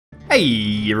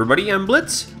Hey everybody, I'm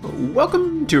Blitz.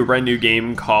 Welcome to a brand new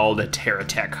game called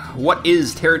TerraTech. What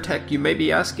is TerraTech, you may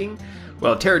be asking?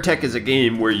 Well, TerraTech is a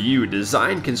game where you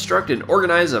design, construct, and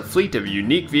organize a fleet of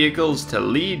unique vehicles to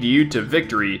lead you to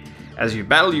victory as you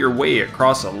battle your way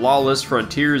across the lawless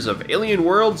frontiers of alien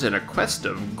worlds in a quest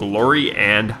of glory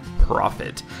and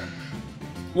profit.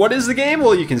 What is the game?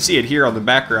 Well, you can see it here on the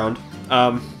background.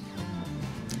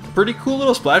 Pretty cool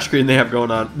little splash screen they have going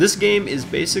on. This game is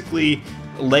basically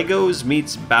Legos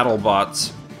meets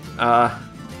BattleBots.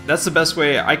 That's the best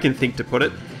way I can think to put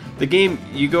it. The game,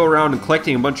 you go around and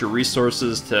collecting a bunch of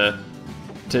resources to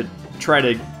try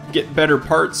to get better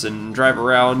parts and drive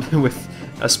around with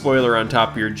a spoiler on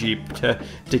top of your Jeep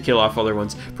to kill off other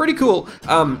ones. Pretty cool.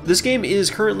 This game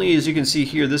is currently, as you can see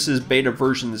here, this is beta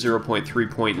version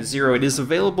 0.3.0. It is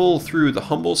available through the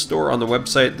Humble store on the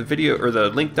website. The video, or the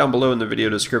link down below in the video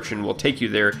description, will take you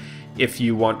there if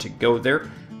you want to go there.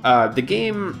 The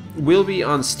game will be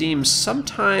on Steam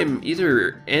sometime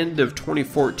either end of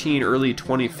 2014, early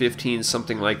 2015,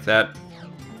 something like that.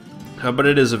 But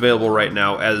it is available right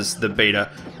now as the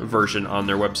beta version on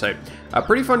their website. A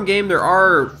pretty fun game. There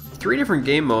are 3 different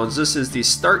game modes. This is the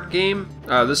start game.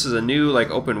 This is a new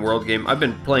open world game. I've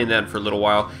been playing that for a little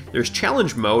while. There's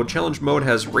challenge mode. Challenge mode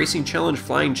has racing challenge,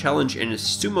 flying challenge, and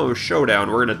sumo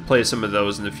showdown. We're going to play some of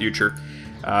those in the future.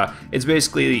 It's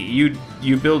basically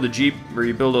you build a Jeep, or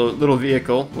you build a little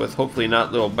vehicle with hopefully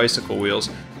not little bicycle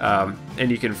wheels, and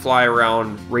you can fly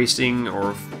around racing,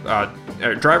 or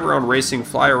drive around racing,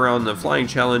 fly around the flying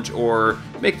challenge, or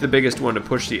make the biggest one to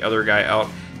push the other guy out.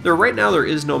 Right now there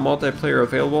is no multiplayer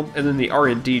available, and then the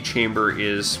R&D chamber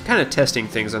is kind of testing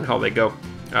things on how they go.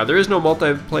 There is no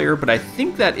multiplayer, but I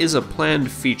think that is a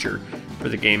planned feature for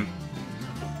the game.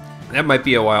 That might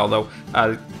be a while though.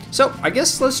 So, I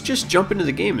guess let's just jump into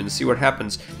the game and see what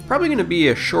happens. Probably going to be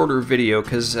a shorter video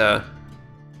because,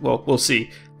 well, we'll see.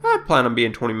 I plan on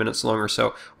being 20 minutes long or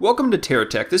so. Welcome to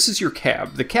TerraTech. This is your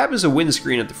cab. The cab is a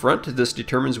windscreen at the front. This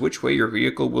determines which way your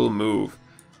vehicle will move.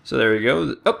 So there you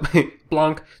go. Oh,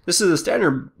 blonk. This is a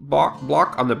standard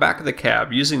block on the back of the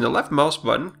cab. Using the left mouse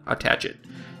button, attach it.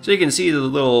 So you can see the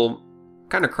little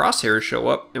kind of crosshairs show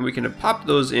up, and we can pop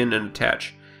those in and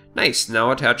attach. Nice.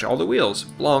 Now attach all the wheels.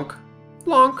 Blonk.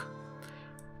 Blonk.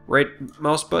 Right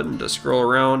mouse button to scroll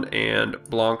around, and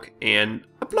blonk and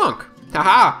a blonk.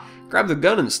 Haha! Grab the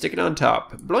gun and stick it on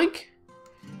top. Blink.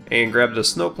 And grab the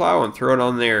snowplow and throw it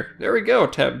on there. There we go.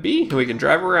 Tab B and we can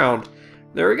drive around.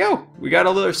 There we go. We got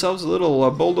ourselves a little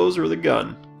bulldozer with a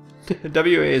gun.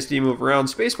 WASD move around.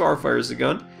 Spacebar fires the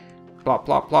gun. Plop,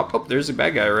 plop, plop. Oh, there's a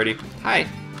bad guy already. Hi.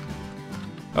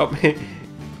 Oh,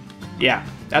 yeah.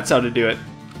 That's how to do it.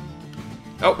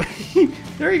 Oh,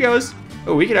 there he goes.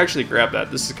 Oh, we can actually grab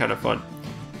that. This is kind of fun.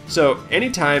 So,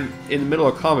 anytime in the middle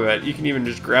of combat, you can even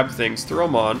just grab things, throw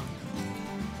them on.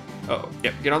 Oh,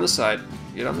 yep, get on the side.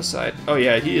 Get on the side. Oh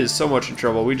yeah, he is so much in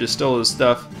trouble. We just stole his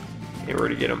stuff. Okay, we're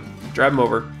to get him. Drive him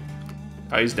over.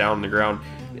 Oh, he's down on the ground.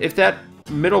 If that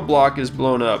middle block is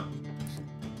blown up...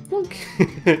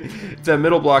 if that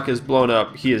middle block is blown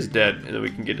up, he is dead, and then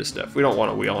we can get his stuff. We don't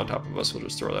want a wheel on top of us. We'll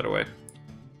just throw that away.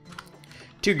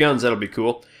 2 guns, that'll be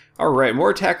cool. Alright, more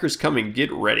attackers coming.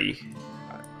 Get ready.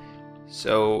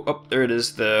 So, oh, there it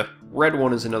is. The red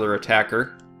one is another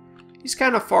attacker. He's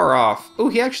kind of far off. Oh,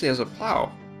 he actually has a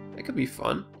plow. That could be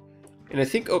fun. And I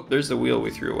think, oh, there's the wheel we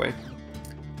threw away.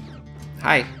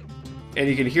 Hi. And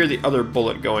you can hear the other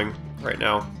bullet going right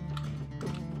now.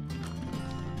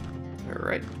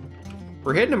 Alright.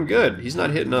 We're hitting him good. He's not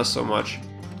hitting us so much.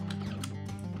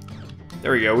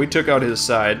 There we go. We took out his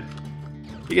side.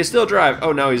 He can still drive.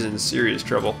 Oh, now he's in serious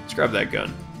trouble. Let's grab that gun.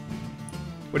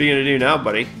 What are you going to do now,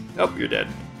 buddy? Oh, you're dead.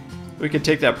 We can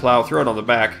take that plow, throw it on the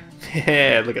back.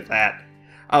 Look at that.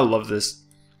 I love this.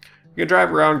 We can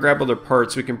drive around, grab other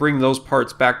parts. We can bring those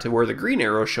parts back to where the green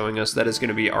arrow is showing us. That is going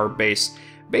to be our base.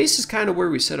 Base is kind of where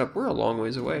we set up. We're a long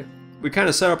ways away. We kind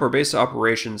of set up our base of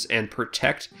operations and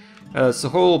protect. That's the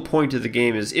whole point of the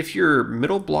game, is if your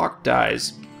middle block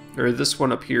dies, or this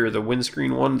one up here, the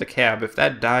windscreen one, the cab, if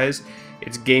that dies,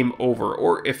 it's game over.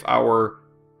 Or if our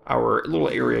little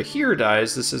area here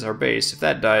dies, this is our base. If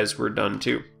that dies, we're done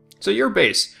too. So your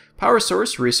base: power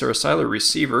source, resource silo,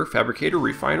 receiver, fabricator,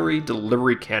 refinery,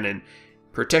 delivery cannon.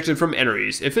 Protected from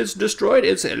enemies. If it's destroyed,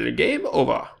 it's game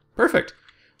over. Perfect.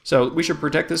 So we should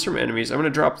protect this from enemies. I'm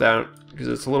going to drop that because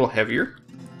it's a little heavier.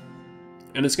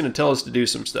 And it's going to tell us to do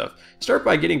some stuff. Start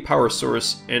by getting power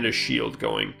source and a shield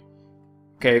going.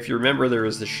 Okay, if you remember, there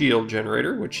is the shield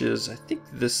generator, which is, I think,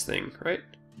 this thing, right?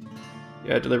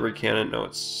 Yeah, delivery cannon. No,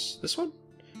 it's this one?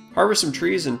 Harvest some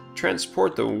trees and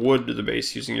transport the wood to the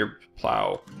base using your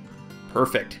plow.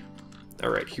 Perfect.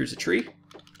 Alright, here's a tree.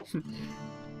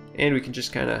 And we can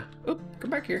just kind of... Oh, come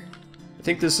back here. I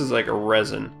think this is like a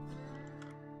resin.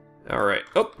 Alright.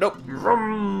 Oh, nope.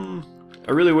 Vroom.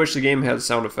 I really wish the game had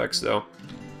sound effects, though.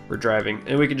 We're driving.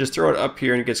 And we can just throw it up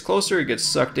here, and it gets closer, it gets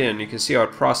sucked in. You can see how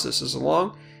it processes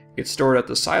along. It gets stored at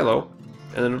the silo,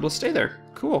 and then it'll stay there.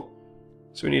 Cool.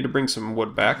 So we need to bring some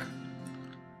wood back.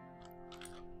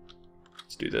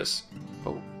 Let's do this.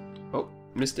 Oh. Oh,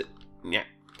 missed it. Yeah.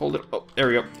 Pulled it. Oh, there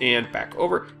we go. And back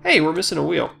over. Hey, we're missing a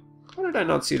wheel. How did I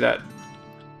not see that?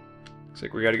 Looks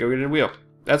like we gotta go get a wheel.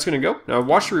 That's gonna go. Now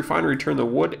watch the refinery turn the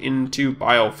wood into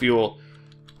biofuel.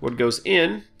 Wood goes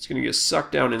in. It's gonna get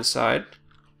sucked down inside.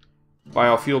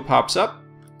 Biofuel pops up.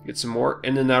 Get some more.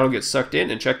 And then that'll get sucked in.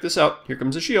 And check this out. Here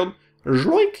comes the shield.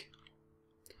 Zoink!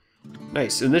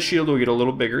 Nice. And this shield will get a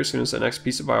little bigger as soon as the next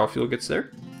piece of biofuel gets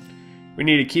there. We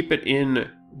need to keep it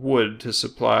in wood to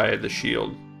supply the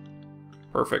shield.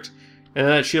 Perfect. And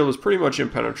that shield is pretty much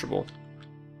impenetrable.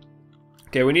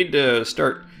 Okay, we need to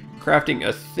start crafting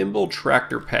a thimble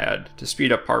tractor pad to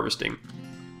speed up harvesting.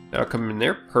 That'll come in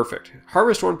there. Perfect.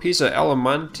 Harvest one piece of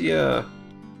elementia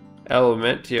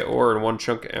ore and one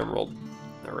chunk of emerald.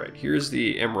 Alright, here's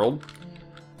the emerald.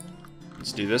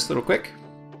 Let's do this a little quick.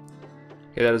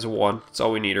 Okay, that is one. That's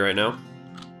all we need right now.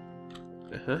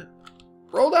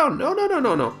 Roll down! No, no, no,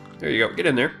 no, no. There you go. Get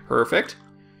in there. Perfect.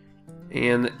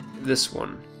 And this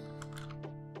one.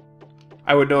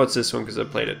 I would know it's this one because I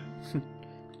played it.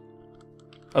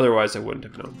 Otherwise, I wouldn't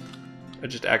have known. I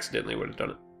just accidentally would have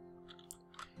done it.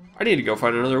 I need to go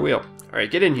find another wheel.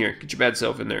 Alright, get in here. Get your bad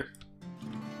self in there.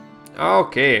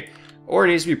 Okay. Ore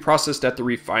needs to be processed at the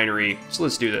refinery. So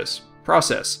let's do this.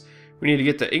 Process. We need to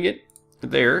get the ingot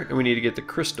there, and we need to get the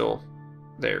crystal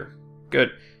there.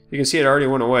 Good. You can see it already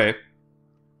went away.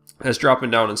 It's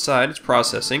dropping down inside. It's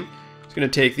processing. It's going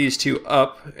to take these two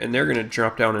up, and they're going to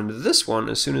drop down into this one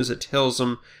as soon as it tells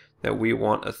them that we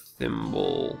want a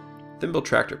thimble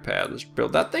tractor pad. Let's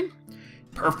build that thing.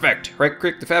 Perfect. Right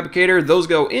click the fabricator. Those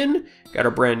go in. Got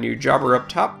a brand new jobber up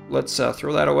top. Let's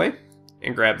throw that away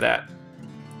and grab that.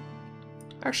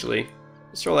 Actually,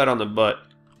 let's throw that on the butt.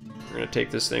 We're going to take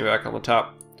this thing back on the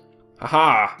top.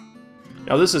 Aha!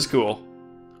 Now this is cool.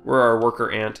 We're our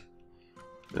worker ant.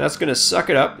 And that's going to suck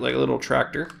it up like a little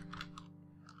tractor.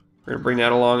 We're going to bring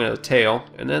that along at a tail,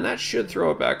 and then that should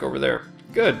throw it back over there.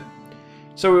 Good.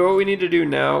 So what we need to do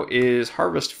now is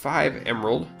harvest 5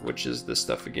 emerald, which is this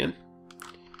stuff again.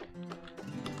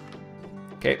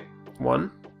 Okay,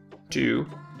 1, 2,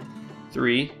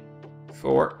 3,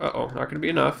 4. Uh-oh, not going to be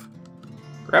enough.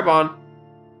 Grab on.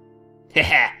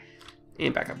 Haha.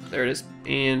 And back up. There it is.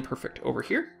 And perfect. Over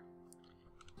here.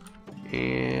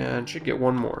 And should get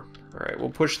one more. Alright, we'll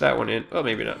push that one in. Oh,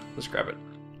 maybe not. Let's grab it.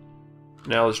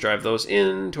 Now let's drive those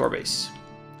into our base.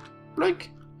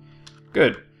 Blink.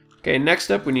 Good. Okay, next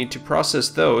up we need to process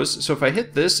those. So if I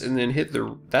hit this and then hit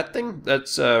that thing,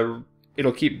 that's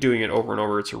it'll keep doing it over and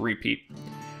over. It's a repeat.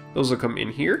 Those will come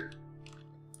in here.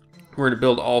 We're going to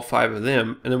build all 5 of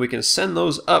them, and then we can send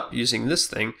those up using this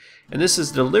thing. And this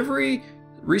is delivery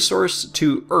resource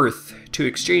to Earth to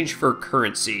exchange for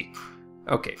currency.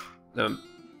 Okay, the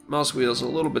mouse wheel is a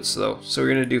little bit slow, so we're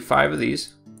going to do 5 of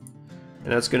these.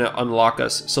 And that's going to unlock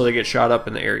us so they get shot up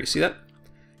in the air. You see that?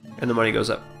 And the money goes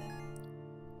up.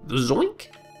 Zoink.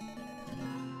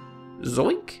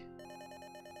 Zoink.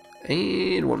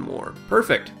 And one more.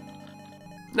 Perfect.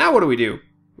 Now what do?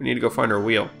 We need to go find our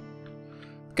wheel.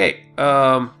 Okay,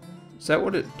 is that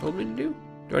what it told me to do?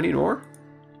 Do I need more?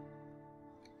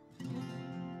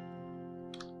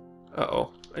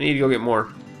 Uh-oh. I need to go get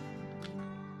more.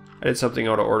 I did something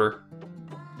out of order.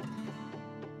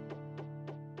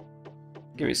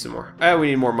 Give me some more. We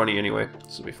need more money anyway.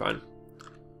 This will be fine.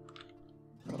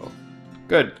 Uh-oh.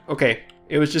 Good. Okay.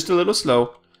 It was just a little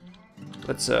slow.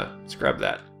 Let's grab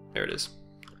that. There it is.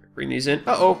 Bring these in.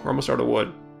 Uh-oh. We're almost out of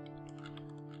wood.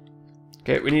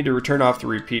 Okay, we need to return off the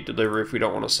repeat delivery if we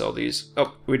don't want to sell these.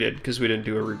 Oh, we did, because we didn't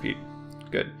do a repeat.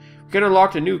 Good. We can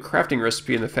unlock a new crafting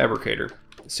recipe in the fabricator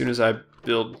as soon as I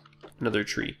build another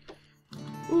tree.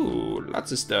 Ooh,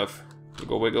 lots of stuff.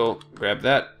 Wiggle, wiggle, grab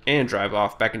that, and drive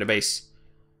off back into base.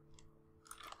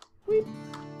 Meep,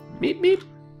 meep, meep.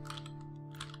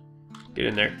 Get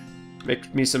in there.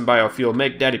 Make me some biofuel.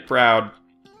 Make Daddy proud.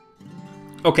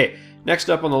 Okay, next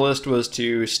up on the list was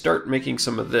to start making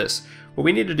some of this. What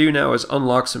we need to do now is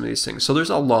unlock some of these things. So there's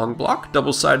a long block,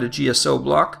 double-sided GSO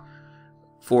block,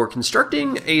 for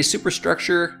constructing a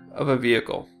superstructure of a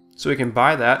vehicle. So we can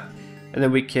buy that, and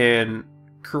then we can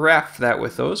craft that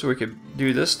with those. We could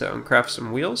do this to uncraft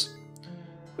some wheels.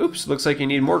 Oops, looks like you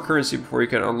need more currency before you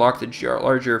can unlock the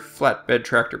larger flatbed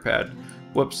tractor pad.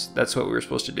 Whoops, that's what we were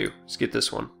supposed to do. Let's get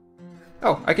this one.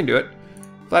 Oh, I can do it.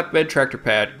 Flatbed tractor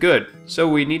pad. Good. So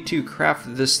we need to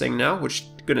craft this thing now, which is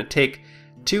going to take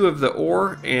 2 of the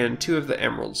ore and 2 of the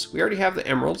emeralds. We already have the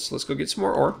emeralds. So let's go get some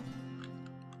more ore.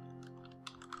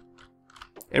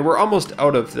 And we're almost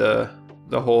out of the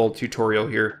whole tutorial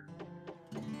here.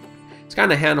 It's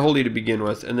kind of hand-holdy to begin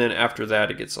with, and then after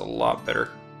that it gets a lot better.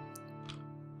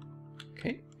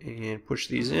 Okay, and push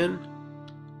these in.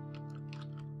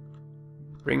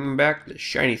 Bring back the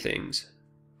shiny things.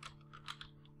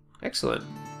 Excellent.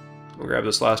 We'll grab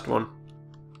this last one.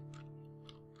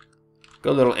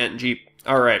 Go little ant jeep.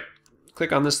 Alright,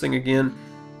 click on this thing again.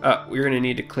 We're going to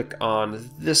need to click on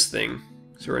this thing.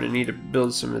 So we're going to need to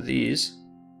build some of these.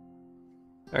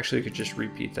 Actually, we could just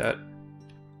repeat that.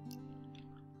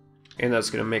 And that's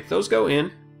going to make those go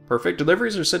in. Perfect.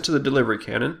 Deliveries are sent to the delivery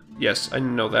cannon. Yes, I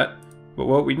know that. But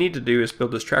what we need to do is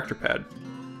build this tractor pad.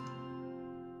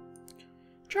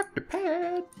 Tractor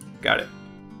pad. Got it.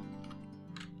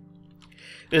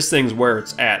 This thing's where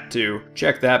it's at, too.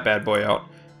 Check that bad boy out.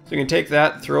 So we can take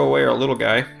that, throw away our little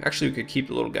guy. Actually, we could keep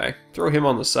the little guy. Throw him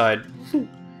on the side.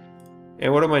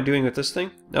 And what am I doing with this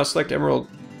thing? Now select emerald.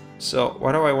 So,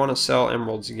 why do I want to sell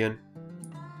emeralds again?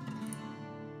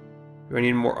 Do I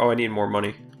need more? Oh, I need more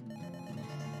money.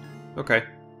 Okay.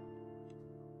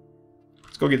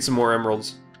 Let's go get some more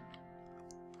emeralds.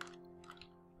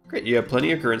 Great, you have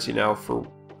plenty of currency now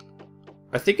for...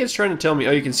 I think it's trying to tell me...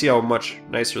 Oh, you can see how much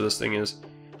nicer this thing is.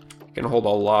 It can hold a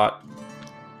lot.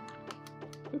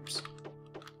 Oops.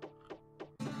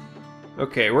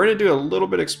 Okay, we're going to do a little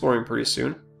bit of exploring pretty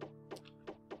soon.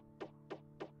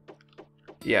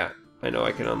 Yeah, I know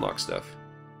I can unlock stuff.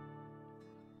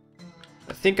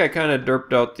 I think I kind of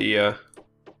derped out the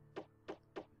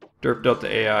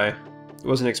AI. It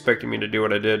wasn't expecting me to do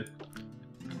what I did.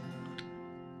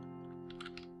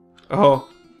 Oh.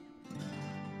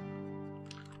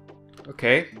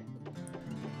 Okay.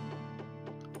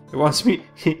 It wants me...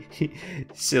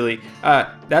 Silly.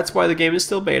 That's why the game is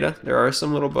still beta. There are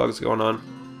some little bugs going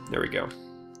on. There we go.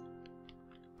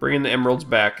 Bringing the emeralds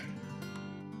back.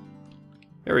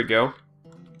 There we go.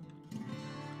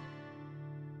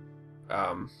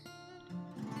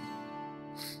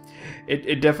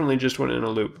 It definitely just went in a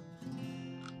loop.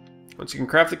 Once you can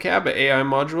craft the cab, an AI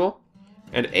module,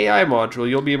 and AI module,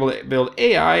 you'll be able to build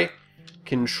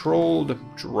AI-controlled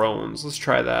drones. Let's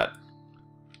try that.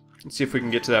 Let's see if we can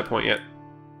get to that point yet.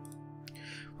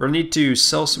 We're going to need to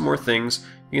sell some more things.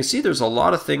 You can see there's a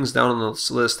lot of things down on this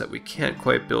list that we can't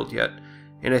quite build yet.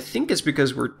 And I think it's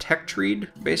because we're tech treed,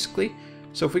 basically.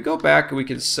 So if we go back, we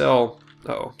can sell...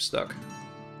 Uh-oh, I'm stuck.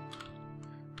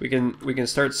 We can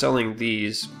start selling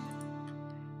these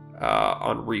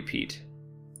on repeat.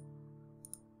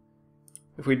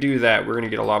 If we do that, we're going to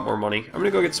get a lot more money. I'm going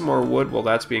to go get some more wood while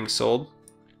that's being sold.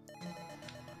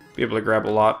 Be able to grab a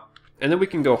lot. And then we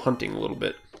can go hunting a little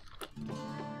bit.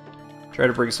 Try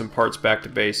to bring some parts back to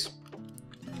base.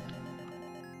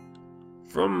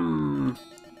 From...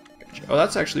 Oh,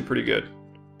 that's actually pretty good.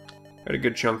 Got a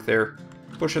good chunk there.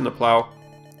 Push in the plow.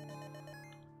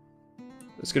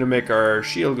 It's going to make our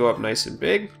shield go up nice and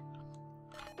big.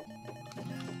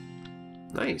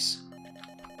 Nice.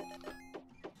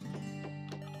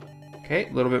 Okay,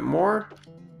 a little bit more.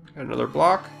 Got another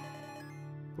block.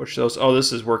 Push those. Oh,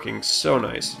 this is working so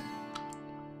nice.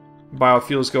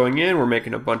 Biofuel's going in. We're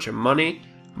making a bunch of money.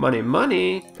 Money,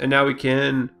 money. And now we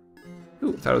can...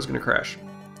 Ooh, thought it was going to crash.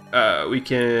 We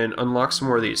can unlock some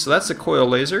more of these. So that's the coil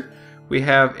laser. We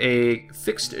have a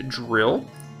fixed drill.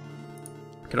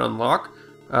 We can unlock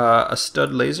a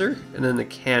stud laser, and then the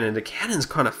cannon. The cannon's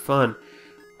kind of fun.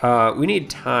 We need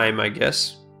time, I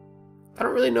guess. I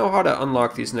don't really know how to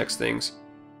unlock these next things.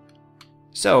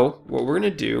 So, what we're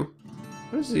going to do...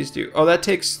 What does these do? Oh, that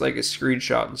takes like a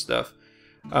screenshot and stuff.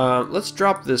 Let's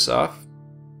drop this off.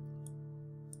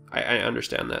 I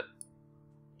understand that.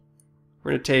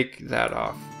 We're going to take that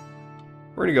off.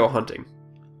 We're going to go hunting.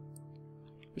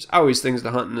 There's always things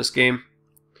to hunt in this game.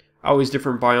 Always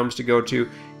different biomes to go to.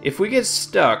 If we get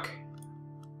stuck...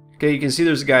 Okay, you can see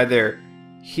there's a guy there.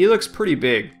 He looks pretty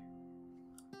big.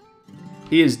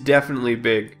 He is definitely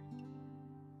big.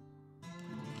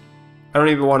 I don't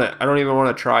even want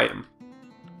to try him.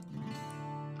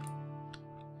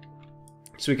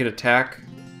 So we can attack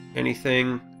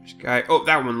anything. There's a guy. Oh,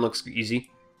 that one looks easy.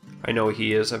 I know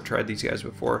he is. I've tried these guys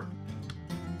before.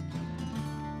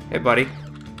 Hey, buddy.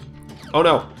 Oh,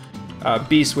 no.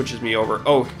 B switches me over.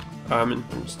 Oh, I'm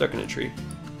stuck in a tree.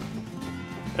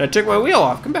 And I took my wheel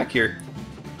off. Come back here.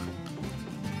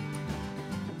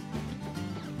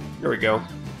 There we go.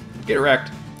 Get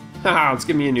wrecked. Haha, let's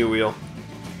give me a new wheel.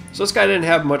 So this guy didn't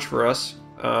have much for us.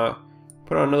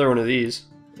 Put on another one of these.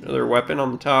 Another weapon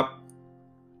on the top.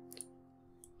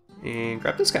 And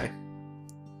grab this guy.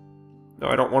 No,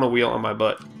 I don't want a wheel on my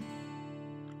butt.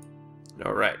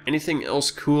 Alright, anything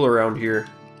else cool around here?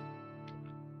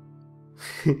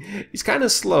 He's kind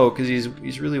of slow because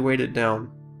he's really weighted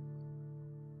down.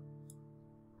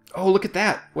 Oh, look at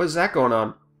that. What is that going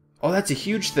on? Oh, that's a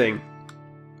huge thing.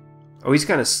 Oh, he's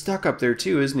kind of stuck up there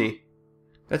too, isn't he?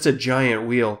 That's a giant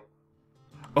wheel.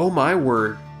 Oh my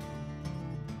word.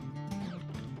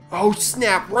 Oh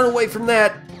snap, run away from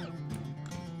that.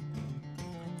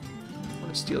 I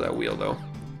want to steal that wheel though.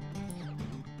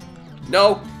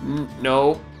 No,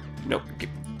 no, no.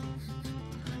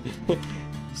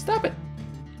 Stop it.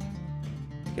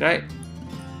 Can I?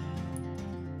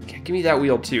 Okay, give me that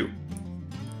wheel too.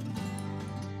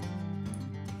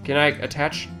 Can I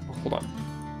attach? Oh, hold on.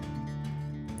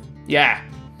 Yeah.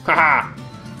 Haha.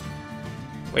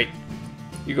 Wait.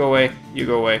 You go away. You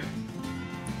go away.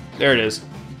 There it is.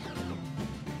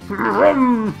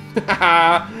 We're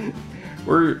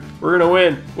gonna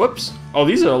win. Whoops. Oh,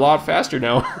 these are a lot faster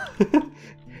now.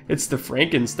 It's the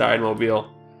Frankenstein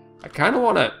mobile. I kind of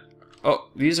want to. Oh,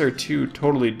 these are two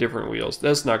totally different wheels.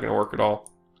 That's not gonna work at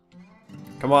all.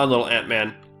 Come on, little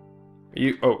Ant-Man.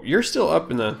 You? Oh, you're still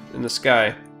up in the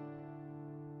sky.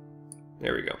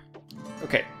 There we go.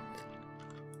 Okay.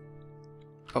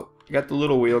 Oh, you got the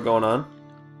little wheel going on.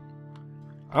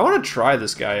 I want to try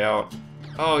this guy out.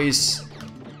 Oh, he's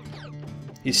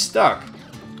stuck.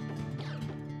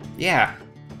 Yeah,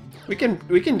 we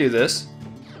can do this.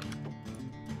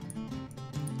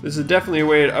 This is definitely a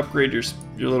way to upgrade your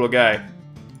little guy.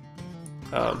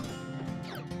 As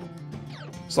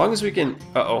long as we can.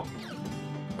 Uh-oh.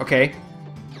 Okay.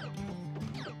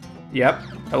 Yep,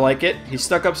 I like it. He's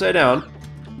stuck upside down.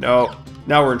 No,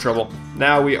 now we're in trouble.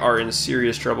 Now we are in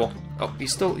serious trouble. Oh,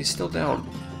 he's still down.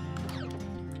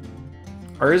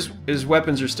 Or his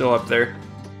weapons are still up there.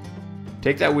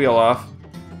 Take that wheel off.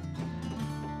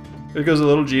 There goes a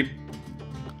little Jeep.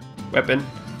 Weapon.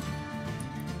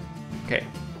 Okay.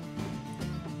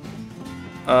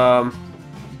 Come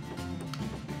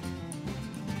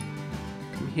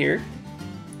here.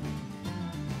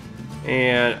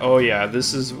 And oh yeah,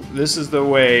 this is the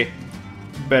way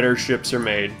better ships are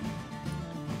made.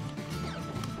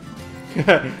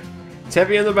 It's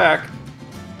heavy in the back.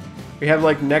 We have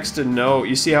like next to no.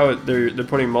 You see how they're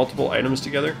putting multiple items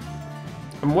together?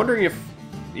 I'm wondering if,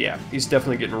 yeah, he's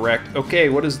definitely getting wrecked. Okay,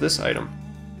 what is this item?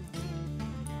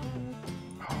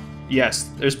 Yes,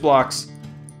 there's blocks.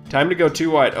 Time to go too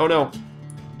wide. Oh no.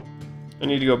 I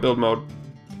need to go build mode.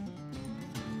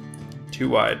 Too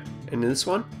wide. And this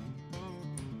one?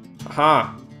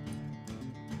 Aha.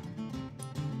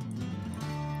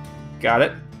 Got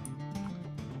it.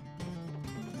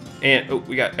 And, oh,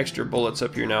 we got extra bullets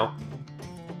up here now.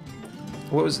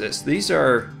 What was this? These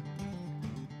are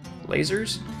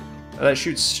lasers? Oh, that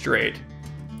shoots straight.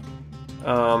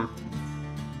 No,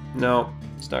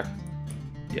 it's not.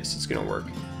 Yes, it's gonna work.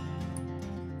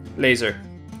 Laser.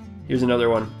 Here's another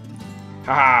one.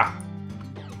 Haha!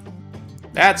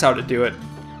 That's how to do it.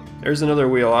 There's another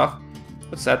wheel off.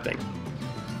 What's that thing?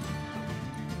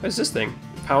 What is this thing?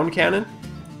 Pound cannon?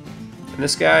 And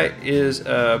this guy is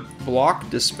a block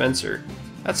dispenser.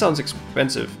 That sounds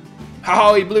expensive.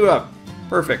 Oh, he blew up.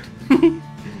 Perfect.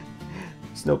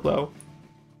 Snowplow.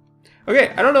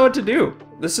 Okay, I don't know what to do.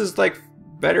 This is like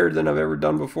better than I've ever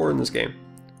done before in this game.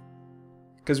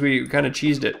 Because we kind of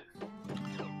cheesed it.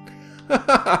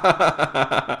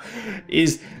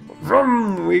 He's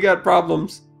vroom, we got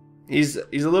problems. He's a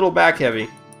little back heavy.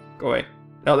 Go away.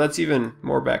 No, that's even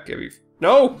more back heavy.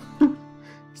 No!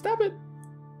 Stop it.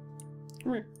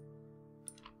 Come here.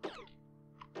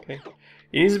 Okay.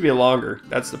 He needs to be longer.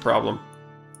 That's the problem.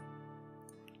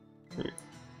 Here.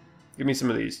 Give me some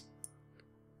of these.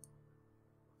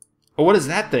 Oh, what is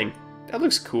that thing? That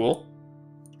looks cool.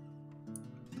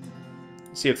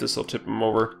 Let's see if this will tip him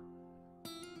over.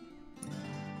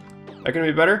 That gonna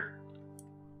be better?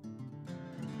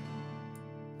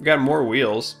 We got more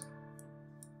wheels.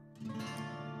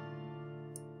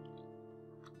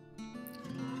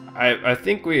 I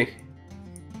think we...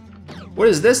 What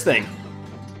is this thing?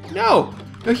 No!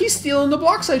 No, he's stealing the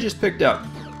blocks I just picked up.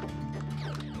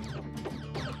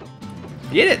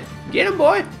 Get it! Get him,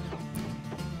 boy!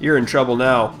 You're in trouble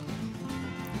now.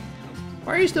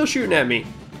 Why are you still shooting at me?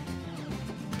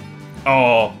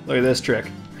 Oh, look at this trick.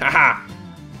 Haha!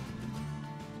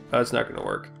 Oh, that's not gonna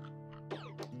work.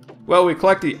 Well, we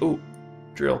collect the... Ooh,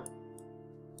 drill.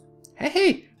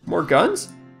 Hey, more guns?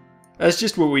 That's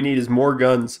just what we need, is more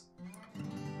guns.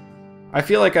 I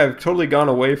feel like I've totally gone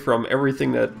away from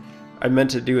everything that I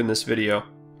meant to do in this video,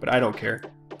 but I don't care.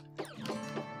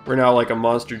 We're now like a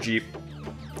monster Jeep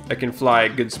that can fly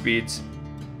at good speeds.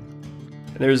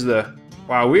 And there's the...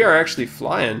 Wow, we are actually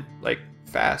flying, like,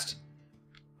 fast.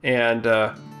 And,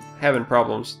 having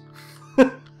problems.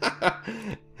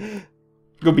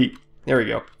 Go beat. There we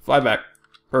go. Fly back.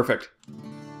 Perfect.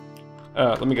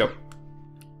 Let me go.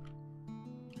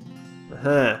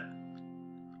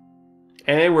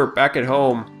 And we're back at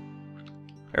home.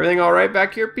 Everything alright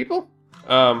back here, people?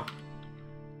 What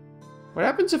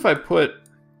happens if I put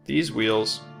these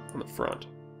wheels on the front?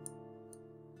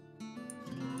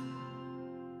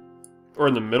 Or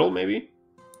in the middle, maybe?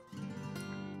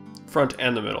 Front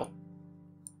and the middle.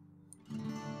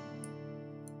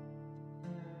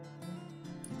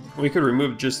 We could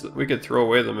remove we could throw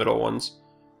away the middle ones.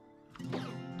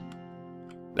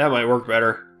 That might work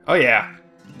better. Oh yeah.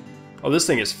 Oh, this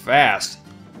thing is fast.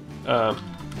 Oh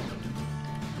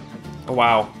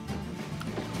wow.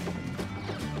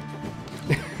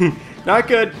 Not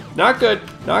good, not good,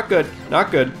 not good,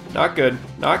 not good, not good,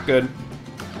 not good.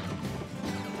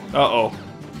 Uh-oh.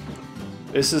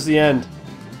 This is the end.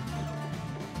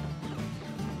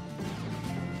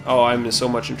 Oh, I'm in so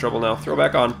much in trouble now. Throw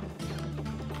back on.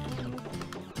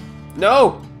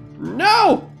 No!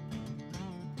 No!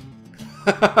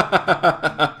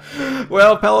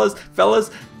 Well,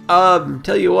 fellas,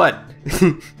 tell you what.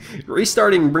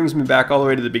 Restarting brings me back all the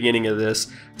way to the beginning of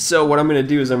this. So what I'm going to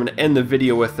do is I'm going to end the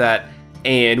video with that,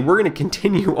 and we're going to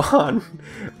continue on.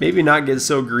 Maybe not get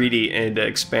so greedy and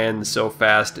expand so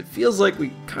fast. It feels like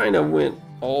we kind of went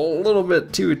a little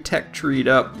bit too tech treed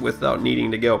up without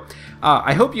needing to go.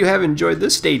 I hope you have enjoyed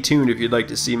this. Stay tuned if you'd like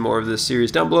to see more of this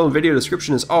series. Down below in the video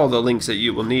description is all the links that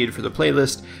you will need for the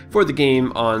playlist for the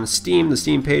game on Steam, the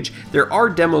Steam page. There are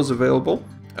demos available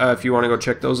if you want to go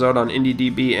check those out on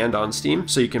IndieDB and on Steam,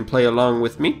 so you can play along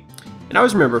with me. And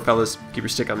always remember, fellas, keep your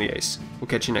stick on the ice. We'll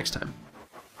catch you next time.